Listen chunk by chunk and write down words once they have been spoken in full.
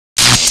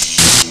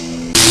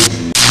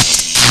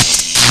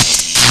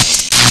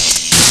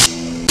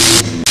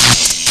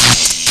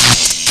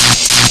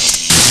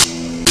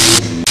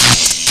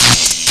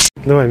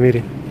Давай,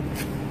 мери.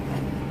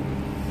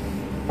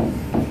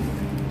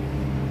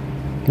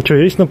 Ну что,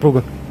 есть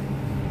напруга?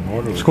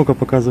 0. Сколько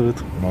показывает?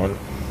 0.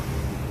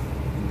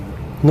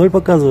 0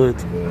 показывает.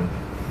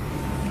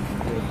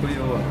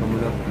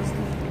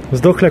 Да.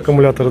 Сдохли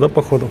аккумулятор, да,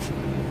 походу?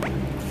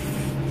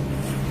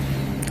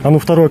 А ну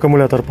второй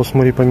аккумулятор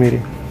посмотри, помери.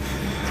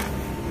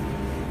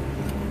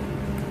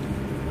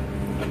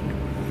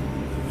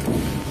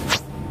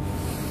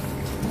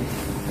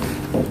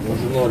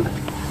 Тоже 0.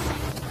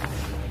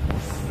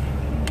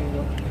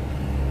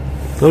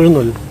 Тоже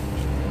 0.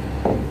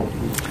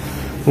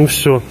 Ну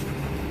все.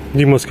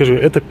 Дима, скажи,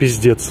 это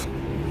пиздец.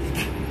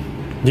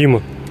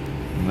 Дима.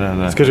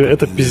 Да. Скажи,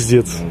 это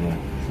пиздец. Да.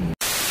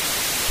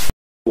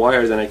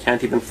 Wires and I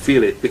can't even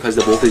feel it because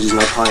the voltage is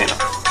not high enough.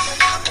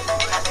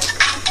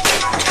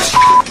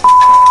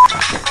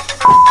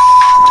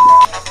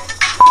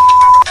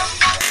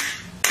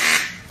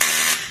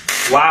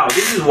 Wow,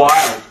 this is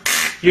wild.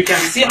 You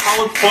can see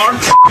how far.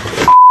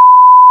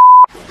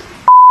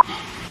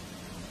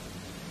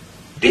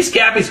 This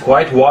gap is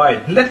quite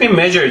wide. Let me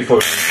measure it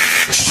for you.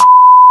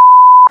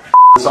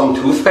 Some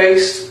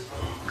toothpaste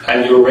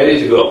and you're ready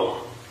to go.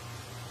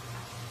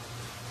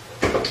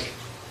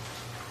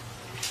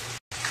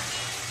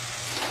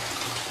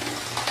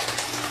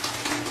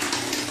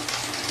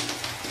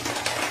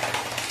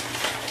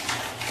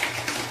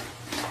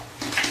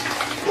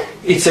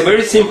 It's a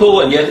very simple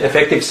and yet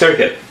effective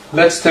circuit.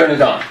 Let's turn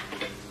it on.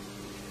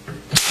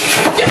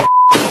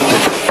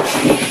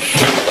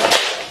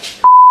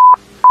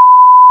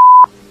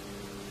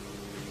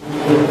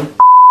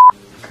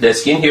 The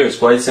skin here is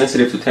quite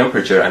sensitive to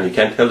temperature and you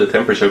can tell the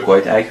temperature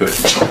quite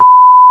accurately.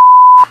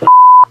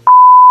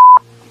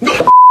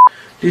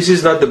 This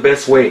is not the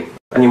best way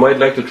and you might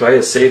like to try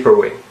a safer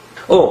way.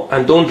 Oh,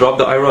 and don't drop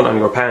the iron on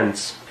your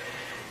pants.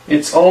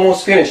 It's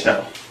almost finished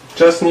now.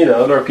 Just need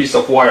another piece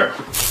of wire.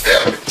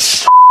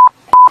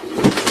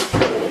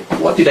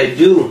 What did I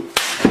do?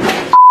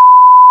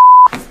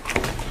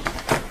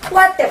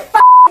 What the f***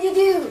 did you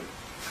do?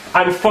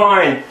 I'm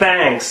fine,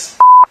 thanks.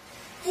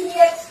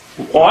 Idiot.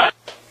 What?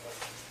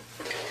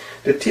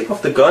 The tip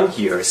of the gun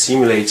here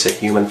simulates a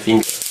human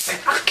finger.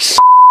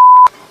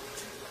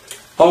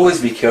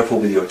 Always be careful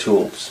with your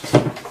tools.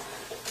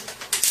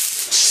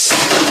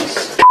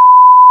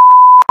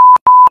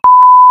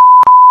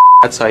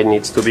 That side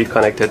needs to be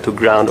connected to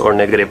ground or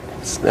negative.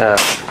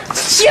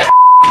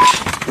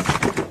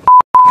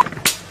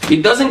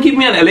 It doesn't give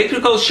me an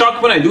electrical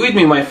shock when I do it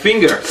with my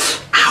finger.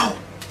 Ow!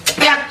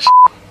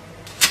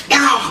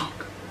 Ow!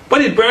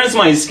 But it burns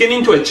my skin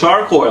into a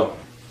charcoal.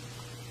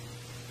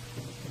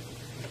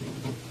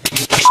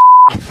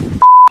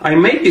 I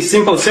make this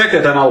simple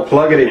circuit and I'll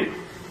plug it in.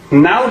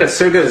 Now the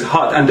circuit is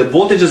hot and the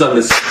voltage is on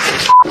this.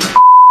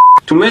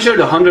 To measure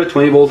the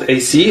 120 volt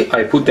AC,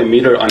 I put the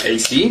meter on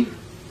AC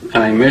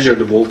and I measure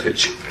the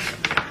voltage.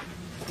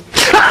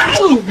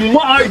 Oh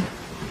my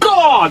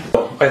God!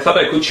 I thought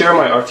I could share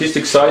my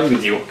artistic side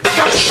with you.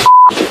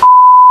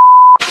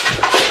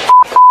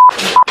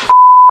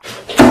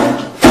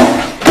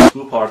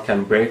 Screw part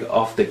can break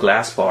off the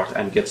glass part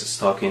and gets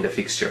stuck in the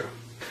fixture.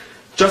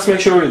 Just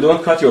make sure you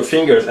don't cut your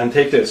fingers and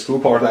take the screw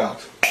part out.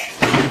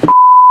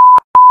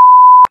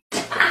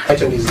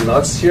 Tighten these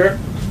nuts here.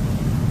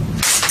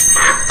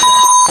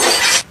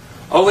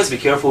 Always be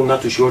careful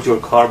not to short your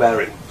car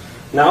battery.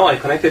 Now I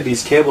connected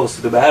these cables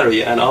to the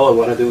battery and all I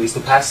want to do is to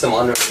pass them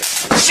under here.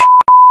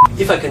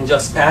 If I can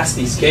just pass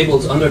these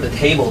cables under the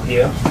table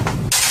here.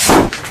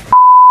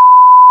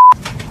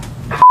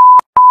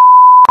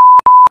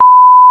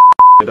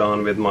 It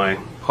on with my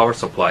power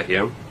supply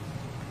here.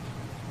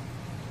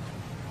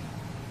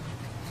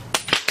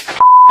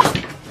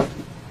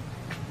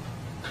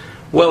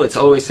 Well, it's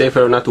always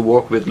safer not to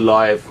work with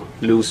live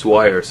loose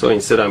wire, so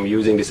instead I'm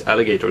using these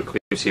alligator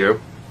clips here.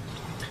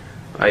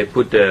 I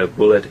put the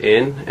bullet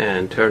in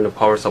and turn the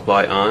power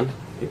supply on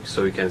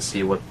so you can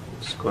see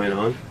what's going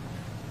on.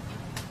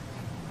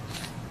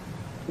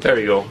 There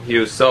you go,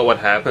 you saw what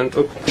happened.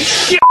 Oh.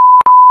 See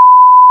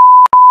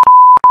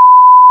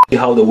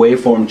how the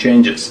waveform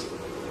changes.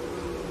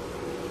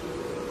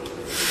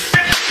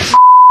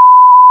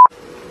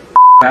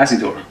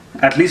 Capacitor.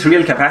 At least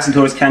real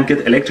capacitors can't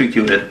get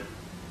electrocuted.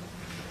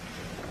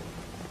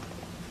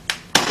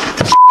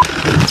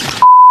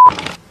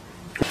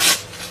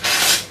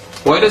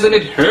 Why doesn't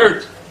it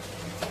hurt?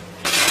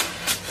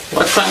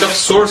 What kind of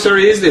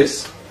sorcery is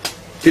this?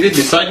 Did it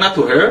decide not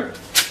to hurt?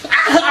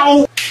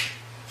 Ow!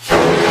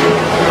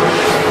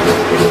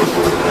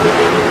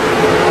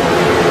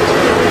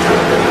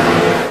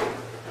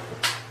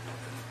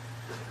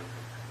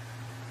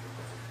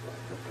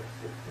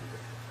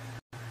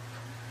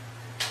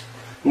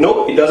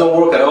 Nope, it doesn't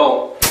work at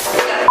all.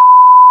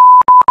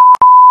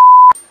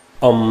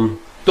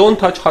 Don't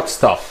touch hot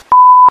stuff.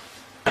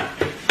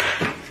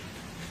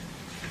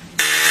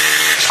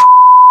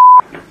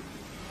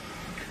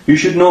 You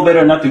should know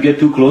better not to get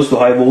too close to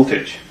high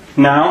voltage.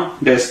 Now,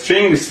 the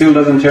string still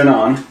doesn't turn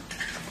on.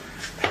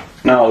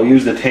 Now I'll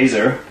use the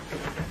taser.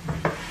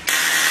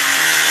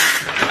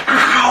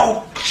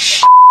 Ow!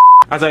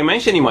 As I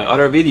mentioned in my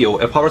other video,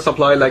 a power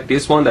supply like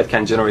this one that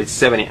can generate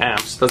 70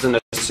 amps doesn't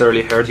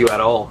necessarily hurt you at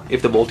all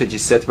if the voltage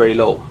is set very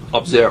low.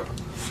 Observe.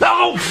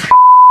 No!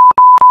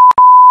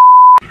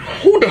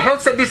 Who the hell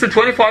set this to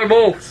 25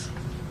 volts?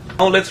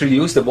 Now let's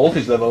reduce the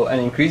voltage level and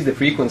increase the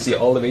frequency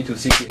all the way to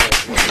 60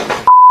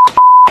 Hz.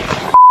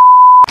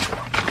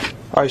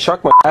 I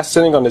shocked my ass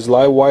sitting on these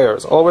live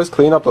wires. Always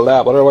clean up the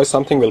lab, otherwise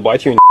something will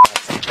bite you in the ass.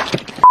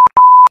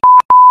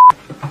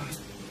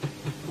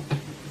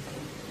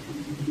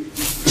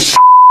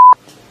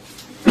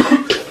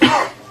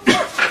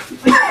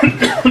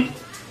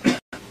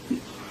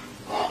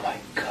 Oh my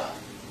god.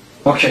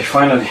 Okay,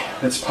 finally,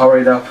 let's power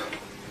it up.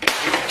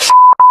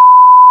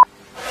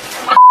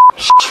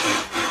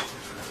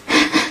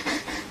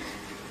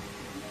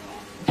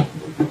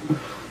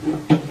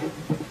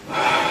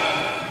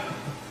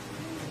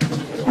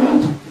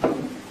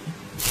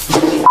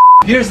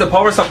 Here's the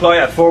power supply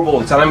at 4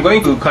 volts, and I'm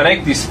going to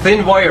connect this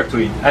thin wire to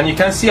it, and you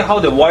can see how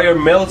the wire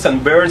melts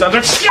and burns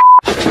under.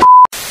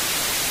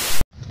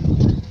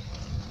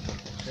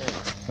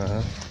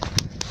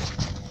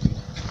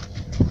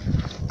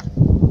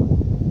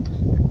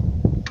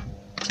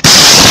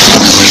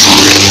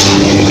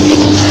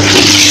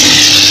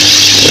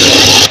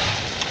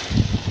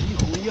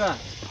 Нихуя!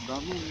 Да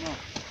ну на!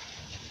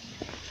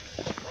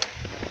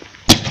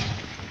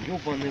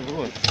 Ёбаный в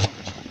рот!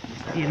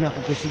 И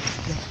нахуй косить!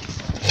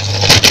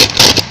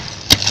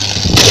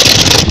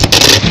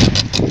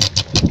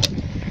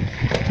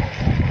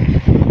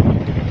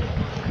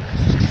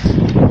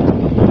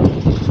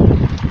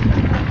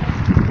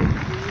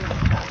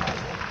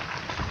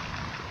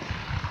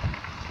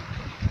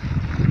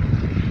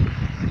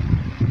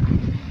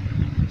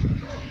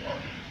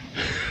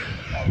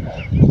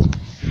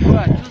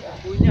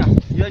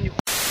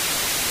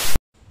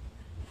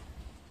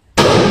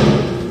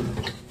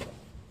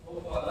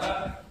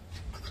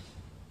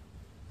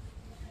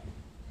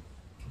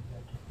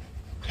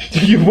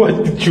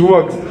 Ебать, ты,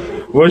 чувак,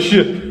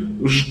 вообще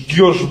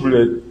ждешь,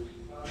 блядь.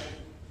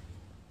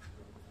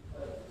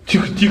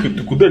 Тихо, тихо,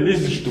 ты куда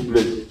лезешь-то,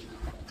 блядь?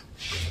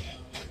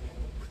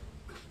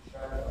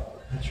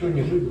 А чё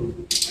не выпил?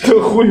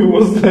 Да хуй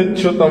его знает,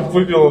 что там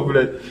выпило,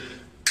 блядь.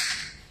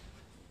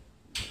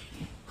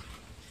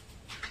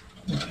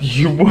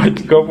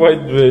 Ебать,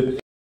 копать, блядь.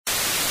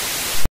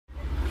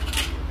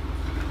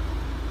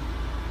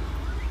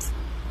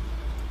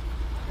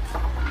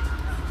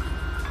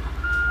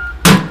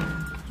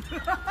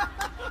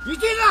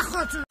 Иди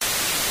нахуй!